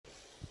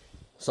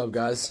What's up,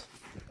 guys?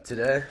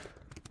 Today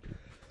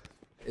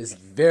is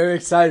very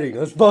exciting.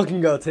 Let's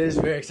fucking go. Today's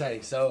very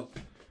exciting. So,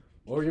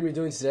 what we're gonna be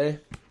doing today,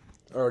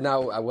 or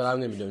now what I'm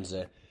gonna be doing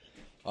today,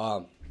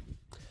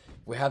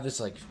 we have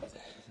this I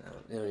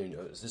don't even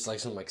know. It's just like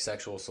some like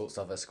sexual assault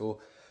stuff at school.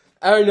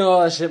 I already know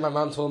all that shit. My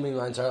mom told me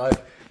my entire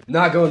life.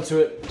 Not going to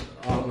it.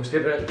 We're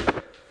skipping it.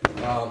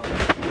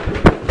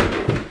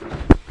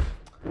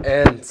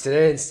 And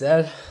today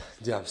instead,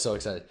 dude, I'm so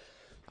excited.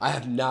 I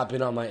have not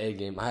been on my A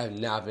game. I have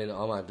not been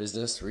on my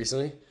business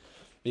recently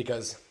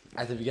because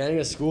at the beginning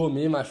of school,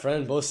 me and my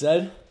friend both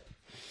said,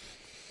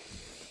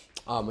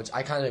 which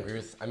I kind of agree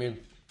with. I mean,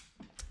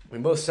 we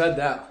both said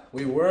that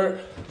we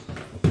weren't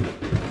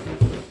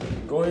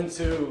going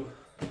to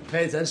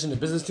pay attention to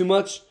business too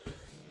much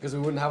because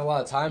we wouldn't have a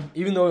lot of time,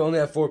 even though we only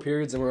have 4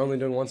 periods and we're only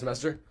doing 1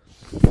 semester.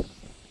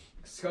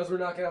 It's because we're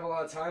not going to have a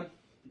lot of time.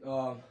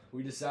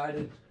 We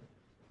decided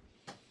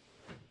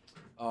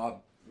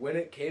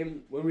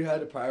when we had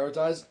to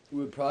prioritize,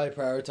 we would probably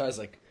prioritize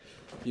like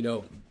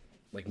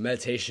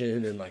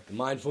meditation and like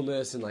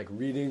mindfulness and like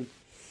reading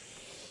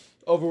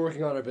over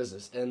working on our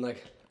business. And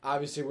like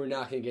obviously we're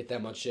not gonna get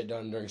that much shit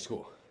done during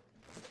school.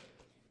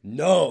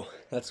 No,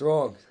 that's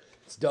wrong.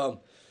 It's dumb.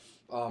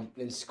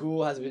 And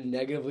school has been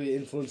negatively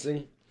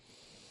influencing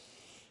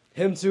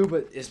him too,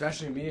 but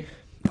especially me,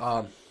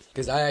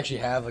 because I actually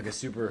have like a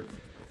super,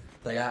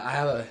 like I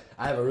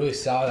have a really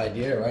solid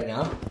idea right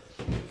now.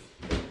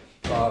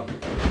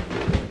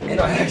 And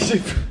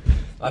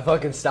I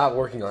fucking stopped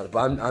working on it,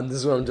 but this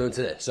is what I'm doing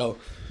today. So,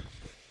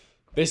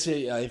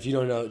 basically, if you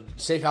don't know,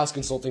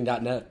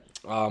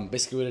 safehouseconsulting.net,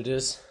 basically what it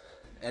is,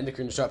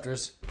 endocrine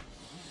disruptors.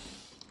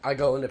 I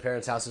go into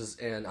parents' houses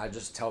and I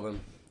just tell them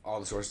all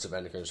the sources of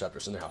endocrine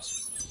disruptors in their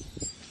house.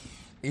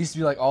 It used to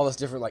be like all this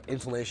different like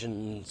inflammation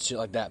and shit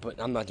like that, but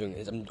I'm not doing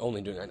it. I'm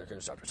only doing endocrine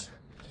disruptors.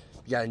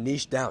 You gotta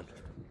niche down.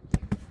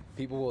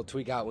 People will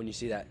tweak out when they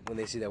see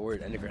that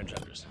word, endocrine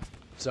disruptors.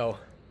 So,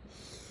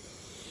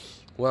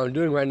 what I'm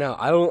doing right now,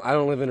 I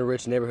don't live in a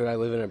rich neighborhood. I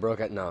live in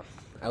a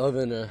I live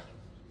in a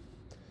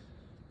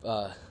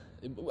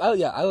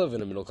I live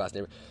in a middle class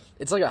neighborhood.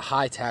 It's like a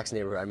high tax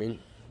neighborhood. I mean,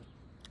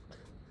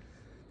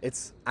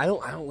 I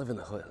don't live in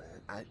the hood.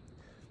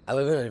 I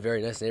live in a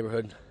very nice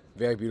neighborhood,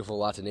 very beautiful,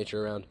 lots of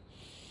nature around.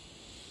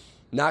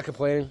 Not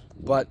complaining,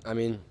 but I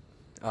mean,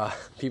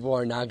 people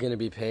are not going to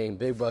be paying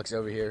big bucks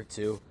over here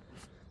too.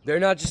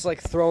 They're not just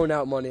like throwing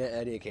out money at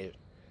any occasion.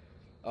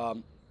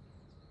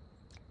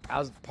 I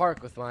was at the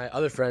park with my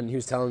other friend. He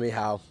was telling me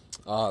how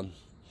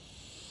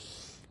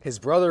his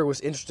brother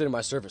was interested in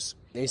my service.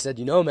 And he said,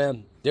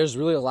 man, there's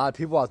really a lot of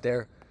people out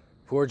there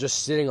who are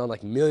just sitting on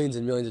like millions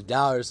and millions of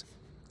dollars.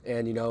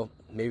 And,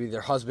 maybe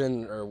their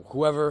husband or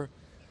whoever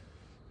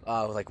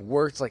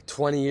worked like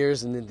 20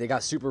 years and then they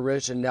got super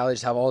rich and now they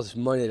just have all this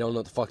money they don't know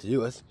what the fuck to do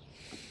with.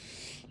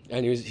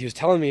 And he was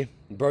telling me,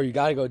 bro, you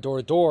got to go door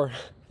to door.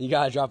 You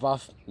got to drop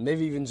off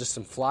maybe even just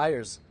some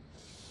flyers.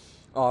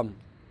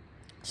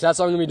 So that's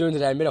what I'm going to be doing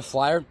today. I made a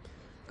flyer.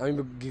 I'm going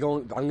to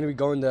be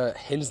going to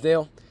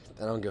Hinsdale.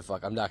 I don't give a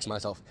fuck. I'm doxing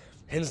myself.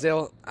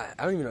 Hinsdale, I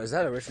don't even know. Is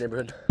that a rich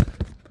neighborhood?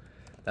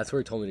 That's where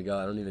he told me to go.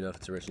 I don't even know if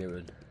it's a rich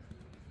neighborhood.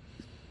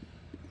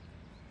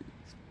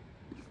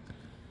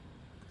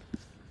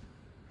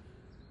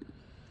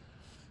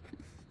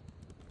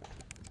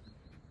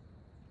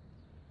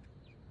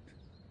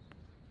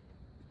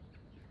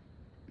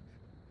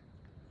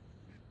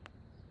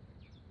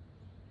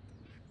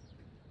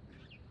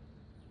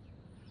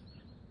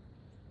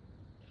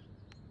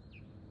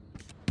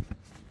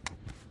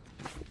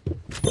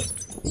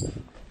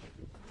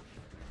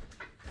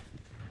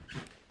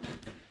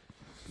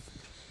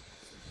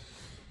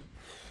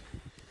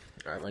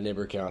 Alright, my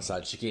neighbor came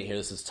outside. She can't hear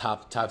this. It's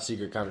top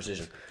secret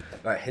conversation.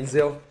 Alright,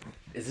 Hinsdale.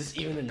 Is this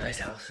even a nice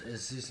house?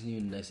 Is this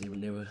even a nice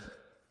neighborhood?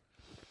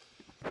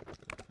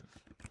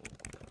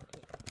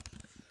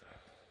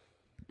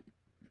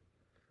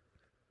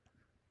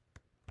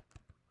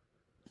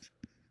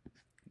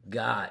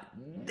 God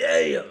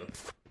damn.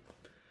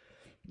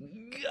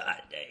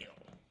 God damn.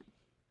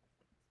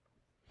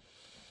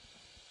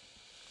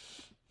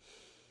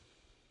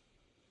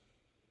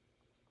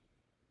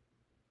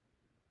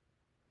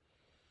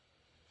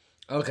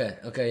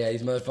 Okay, yeah,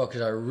 these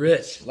motherfuckers are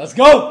rich. Let's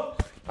go!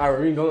 Alright,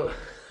 we're gonna go.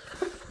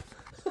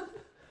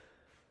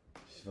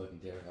 She's fucking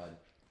terrified.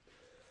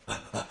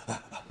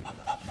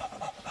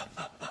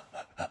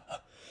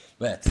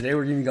 But yeah, today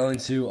we're gonna be going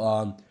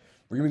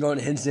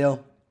to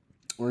Hinsdale.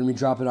 We're gonna be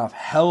dropping off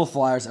hella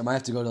flyers. I might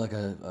have to go to like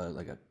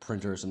a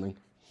printer or something.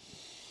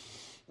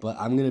 But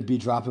I'm gonna be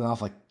dropping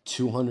off like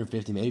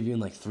 250, maybe even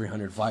like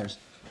 300 flyers.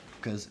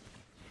 Because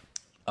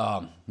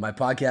my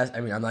podcast,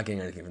 I mean, I'm not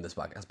getting anything from this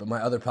podcast, but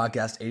my other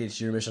podcast,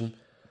 ADHD Remission,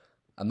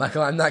 I'm not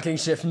getting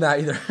shit from that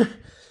either.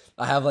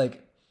 I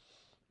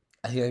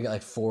think I got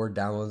like 4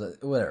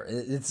 downloads, whatever.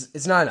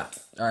 It's not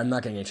enough. All right, I'm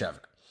not getting any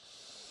traffic.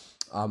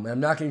 I'm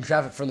not getting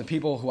traffic from the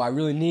people who I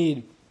really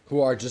need,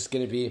 who are just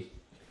going to be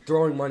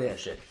throwing money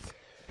at shit.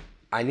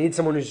 I need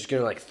someone who's just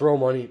going to like throw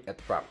money at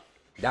the problem.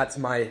 That's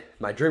my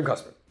dream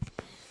customer.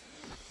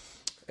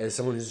 Is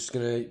someone who's just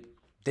going to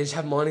they just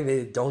have money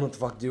they don't know what the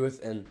fuck to do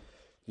with, and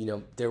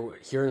they're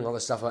hearing all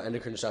this stuff about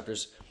endocrine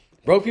disruptors.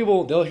 Broke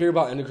people, they'll hear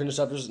about endocrine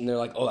disruptors and they're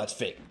like, oh, that's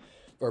fake.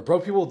 Or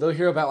broke people, they'll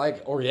hear about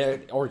like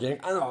organic.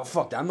 I don't know,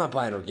 fuck that, I'm not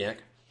buying organic.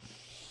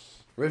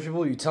 Rich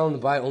people, you tell them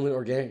to buy only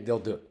organic, they'll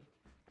do it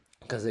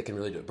because they can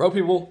really do it. Broke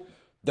people,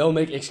 they'll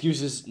make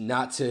excuses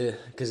not to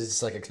because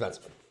it's like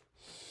expensive.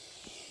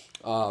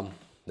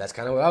 That's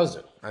kind of what I was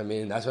doing. I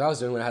mean, that's what I was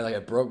doing when I had like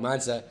a broke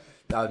mindset.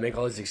 I would make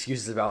all these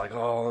excuses about like,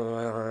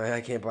 oh, I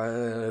can't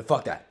buy.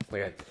 Fuck that.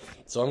 Okay.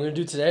 So what I'm gonna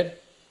do today.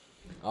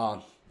 I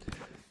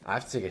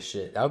have to take a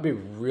shit. That would be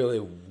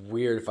really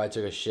weird if I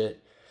took a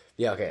shit.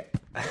 Yeah. Okay.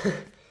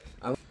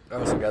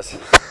 What's up, guys?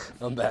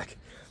 I'm back.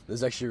 This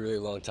is actually a really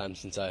long time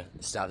since I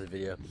stopped the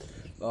video.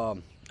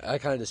 I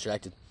kind of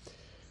distracted.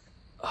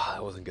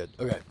 That wasn't good.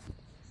 Okay.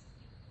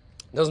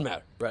 Doesn't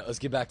matter. Right. Let's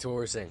get back to what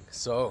we're saying.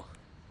 So.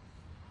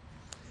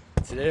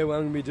 Today what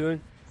I'm going to be doing,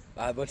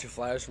 I have a bunch of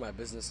flyers for my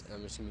business.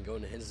 I'm just going to be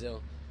going to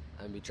Hinsdale.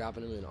 I'm going to be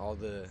dropping them in all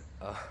the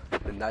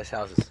nice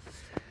houses.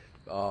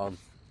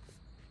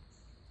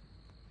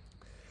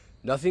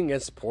 Nothing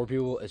against poor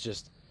people. It's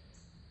just,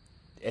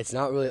 it's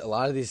not really, a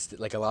lot of these,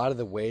 like a lot of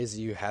the ways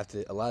you have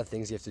to, a lot of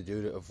things you have to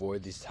do to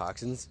avoid these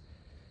toxins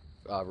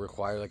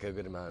require like a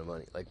good amount of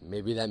money. Like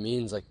maybe that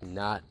means like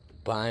not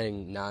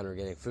buying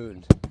non-organic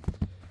food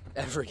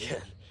ever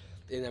again.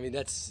 And I mean,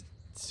 that's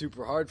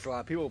super hard for a lot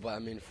of people, but I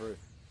mean, for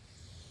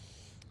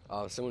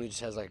someone who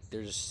just has like,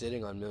 they're just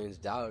sitting on millions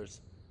of dollars,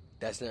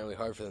 that's not really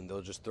hard for them.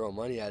 They'll just throw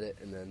money at it,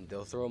 and then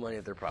they'll throw money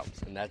at their problems.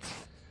 And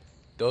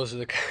those are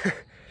the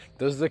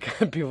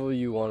kind of people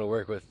you want to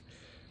work with.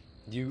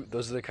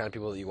 Those are the kind of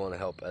people that you want to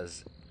help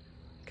as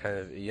kind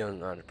of a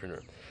young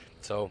entrepreneur.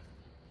 So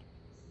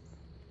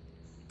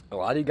a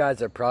lot of you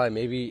guys are probably,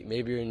 maybe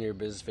you're in your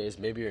business phase,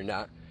 maybe you're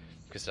not,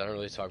 because I don't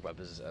really talk about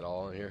business at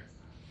all in here.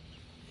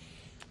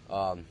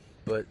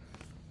 But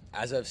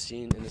as I've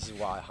seen, and this is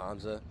why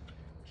Hamza,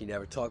 he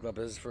never talked about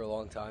business for a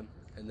long time,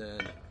 and then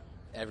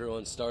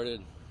everyone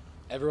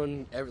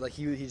like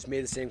he just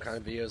made the same kind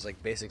of videos,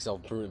 like basic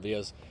self-improvement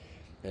videos,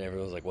 and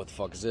everyone was like, what the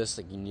fuck is this?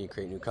 Like, you need to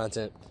create new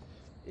content.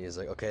 And he's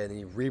like, okay, and then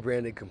he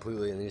rebranded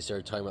completely, and then he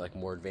started talking about like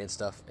more advanced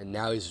stuff, and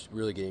now he's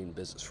really getting into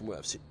business from what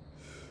I've seen.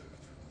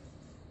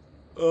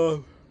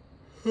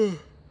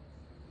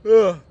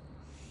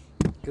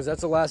 Because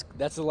that's the last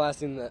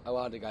thing that a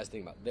lot of the guys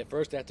think about. They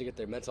have to get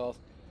their mental health,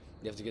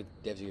 they have to get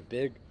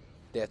big,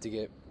 they have to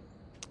get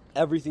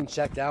everything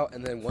checked out,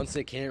 and then once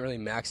they can't really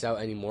max out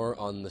anymore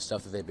on the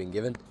stuff that they've been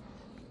given,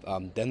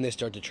 then they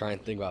start to try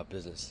and think about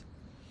business.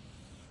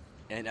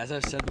 And as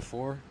I've said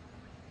before,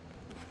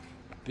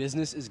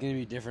 business is going to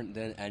be different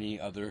than any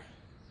other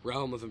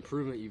realm of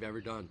improvement you've ever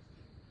done,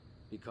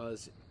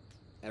 because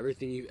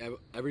everything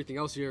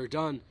else you've ever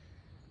done,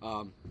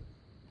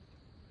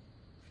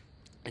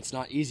 it's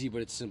not easy,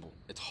 but it's simple.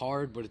 It's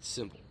hard, but it's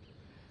simple,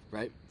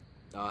 right?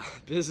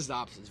 Business is the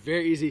opposite. It's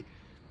very easy,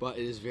 but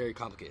it is very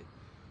complicated.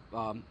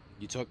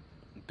 You took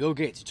Bill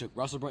Gates, you took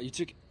Russell Brunson, you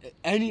took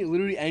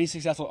literally any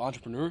successful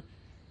entrepreneur,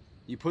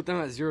 you put them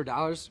at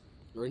 $0,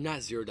 or not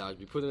 $0,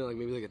 you put them at like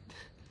maybe like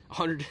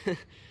 100,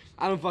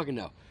 I don't fucking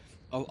know.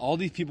 All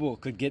these people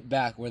could get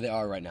back where they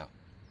are right now.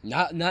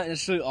 Not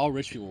necessarily all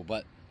rich people,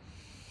 but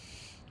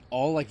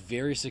all like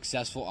very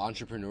successful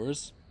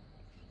entrepreneurs,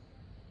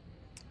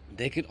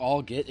 they could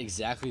all get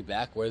exactly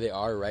back where they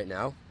are right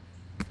now,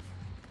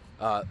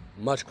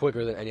 much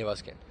quicker than any of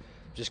us can,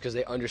 just because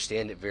they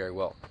understand it very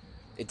well.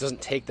 It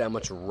doesn't take that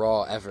much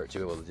raw effort to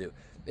be able to do.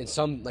 In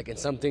some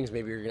things,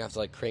 maybe you're gonna have to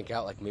like crank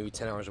out like maybe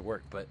 10 hours of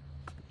work, but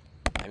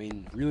I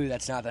mean, really,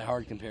 that's not that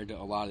hard compared to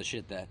a lot of the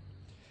shit that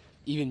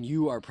even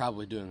you are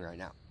probably doing right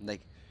now.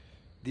 Like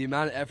the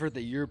amount of effort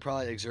that you're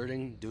probably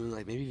exerting, doing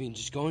like maybe even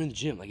just going to the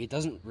gym, like it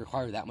doesn't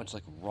require that much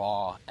like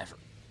raw effort.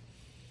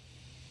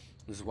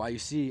 This is why you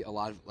see a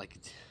lot of like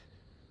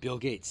Bill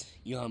Gates,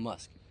 Elon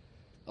Musk.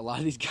 A lot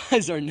of these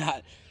guys are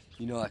not,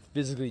 like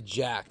physically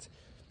jacked,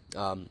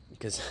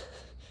 because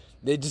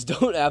they just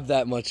don't have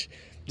that much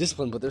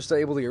discipline, but they're still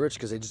able to get rich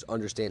because they just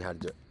understand how to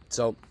do it.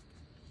 So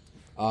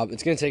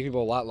it's going to take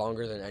people a lot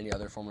longer than any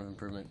other form of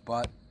improvement,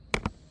 but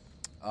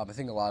I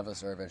think a lot of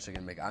us are eventually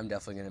going to make it. I'm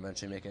definitely going to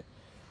eventually make it.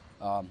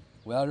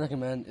 What I would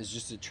recommend is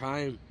just to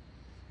try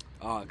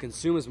and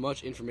consume as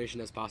much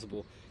information as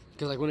possible,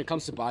 because like when it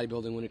comes to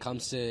bodybuilding, when it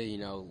comes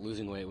to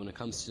losing weight, when it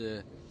comes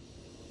to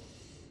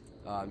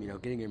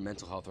getting your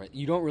mental health right,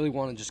 you don't really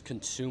want to just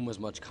consume as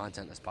much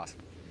content as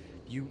possible.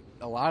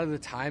 A lot of the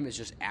time it's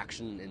just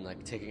action and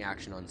like taking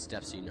action on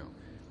steps.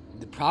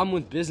 The problem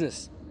with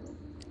business,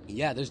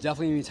 there's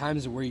definitely going to be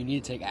times where you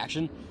need to take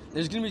action.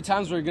 There's going to be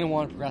times where you're going to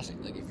want to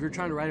procrastinate. Like if you're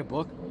trying to write a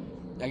book,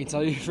 I can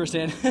tell you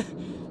firsthand,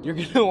 you're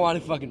going to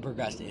want to fucking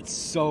procrastinate.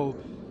 It's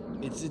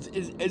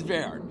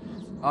very hard.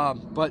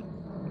 But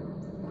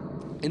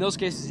in those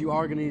cases, you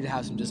are going to need to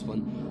have some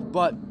discipline.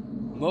 But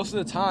most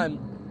of the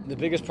time, the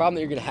biggest problem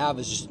that you're going to have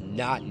is just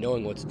not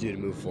knowing what to do to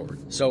move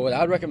forward. So what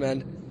I would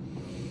recommend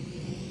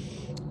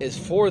is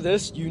for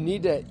this, you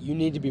need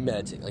to be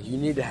meditating. Like, you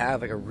need to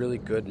have like a really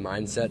good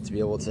mindset to be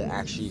able to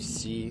actually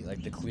see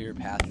like the clear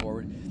path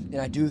forward. And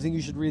I do think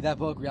you should read that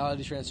book,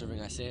 Reality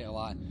Transurfing. I say it a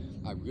lot.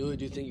 I really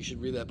do think you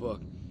should read that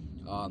book.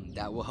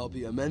 That will help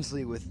you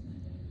immensely with,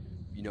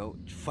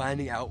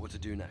 finding out what to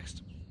do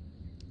next.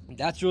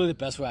 That's really the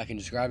best way I can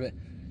describe it.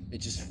 It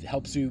just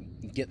helps you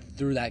get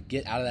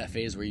out of that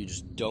phase where you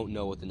just don't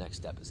know what the next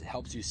step is. It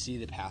helps you see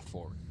the path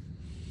forward.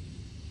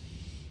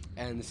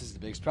 And this is the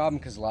biggest problem,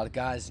 because a lot of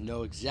guys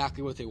know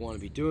exactly what they want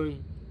to be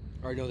doing,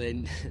 or they're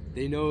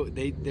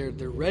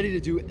ready to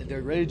do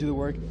the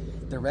work,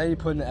 they're ready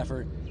to put in the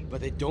effort,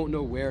 but they don't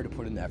know where to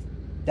put in the effort.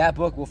 That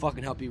book will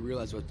fucking help you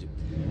realize what to do.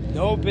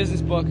 No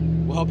business book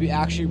will help you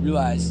actually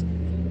realize,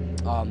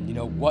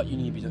 what you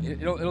need to be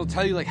doing. It'll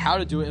tell you like how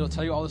to do it. It'll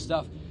tell you all this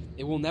stuff.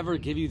 It will never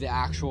give you the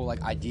actual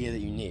like idea that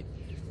you need.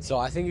 So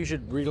I think you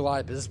should read a lot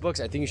of business books.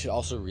 I think you should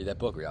also read that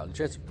book, Reality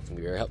Transfer. It's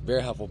gonna be very,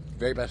 very helpful,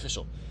 very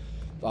beneficial.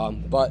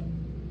 But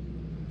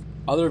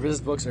other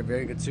business books are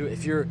very good too.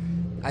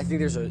 I think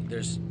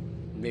there's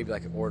maybe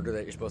like an order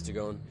that you're supposed to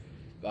go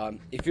in.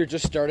 If you're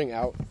just starting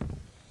out,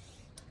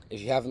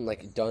 if you haven't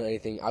like done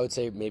anything, I would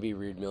say maybe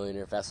read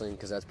Millionaire Fastlane,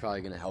 because that's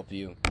probably going to help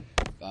you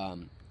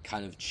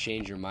kind of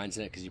change your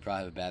mindset, because you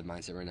probably have a bad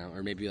mindset right now.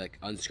 Or maybe like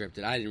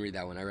Unscripted. I didn't read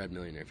that one. I read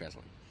Millionaire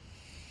Fastlane.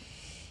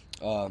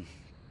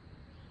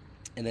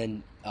 And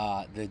then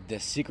the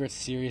Secrets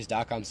series,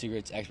 .com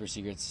Secrets, Expert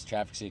Secrets,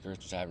 Traffic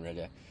Secrets, which I haven't read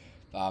yet.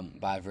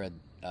 But I've read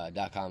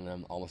 .com, and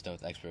I'm almost done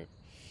with Expert.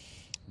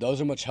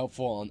 Those are much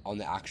helpful on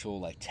the actual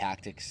like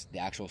tactics, the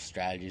actual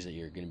strategies that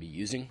you're going to be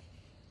using.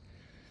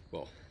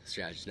 Well,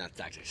 strategies, not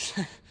tactics.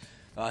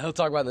 He'll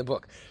talk about it in the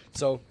book.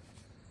 So,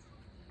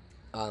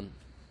 but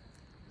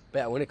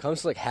yeah, when it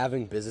comes to like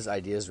having business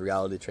ideas,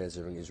 Reality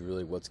Transurfing is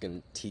really what's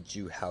going to teach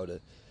you how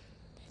to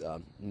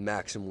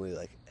maximally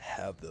like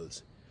have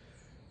those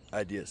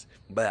ideas.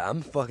 But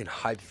I'm fucking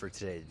hyped for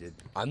today, dude.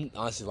 I'm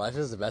honestly, life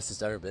is the best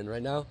it's ever been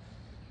right now.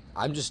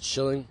 I'm just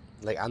chilling.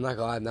 Like, I'm not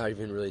gonna lie, I'm not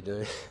even really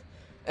doing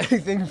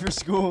anything for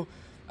school.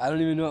 I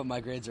don't even know what my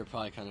grades are,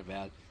 probably kind of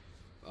bad.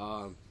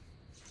 I'm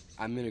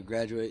gonna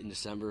graduate in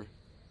December,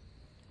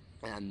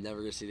 and I'm never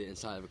gonna see the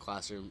inside of a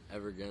classroom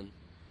ever again.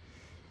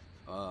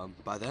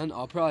 By then,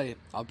 I'll probably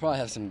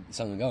have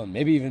something going.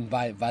 Maybe even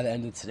by the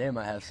end of today, I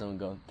might have something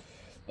going.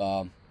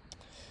 But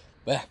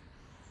yeah,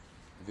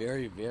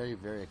 very, very,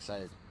 very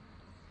excited.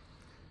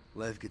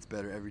 Life gets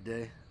better every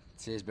day.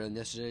 Today's better than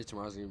yesterday.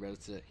 Tomorrow's gonna be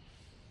better today.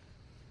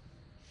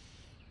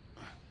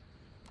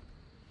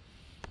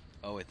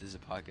 Oh wait, this is a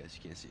podcast.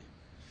 You can't see.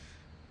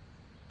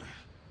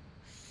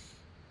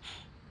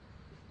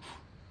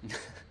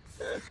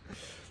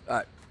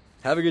 Alright,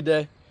 have a good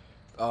day.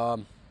 I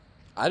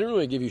didn't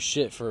really give you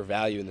shit for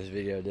value in this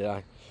video, did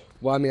I?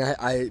 Well, I mean,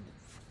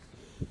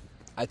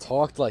 I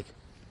talked like,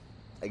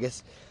 I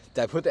guess,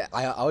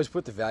 I always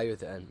put the value at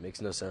the end.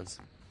 Makes no sense.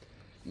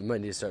 You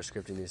might need to start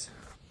scripting these.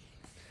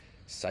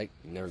 Psych,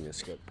 never gonna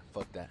script.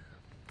 Fuck that.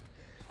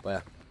 But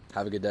yeah,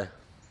 have a good day.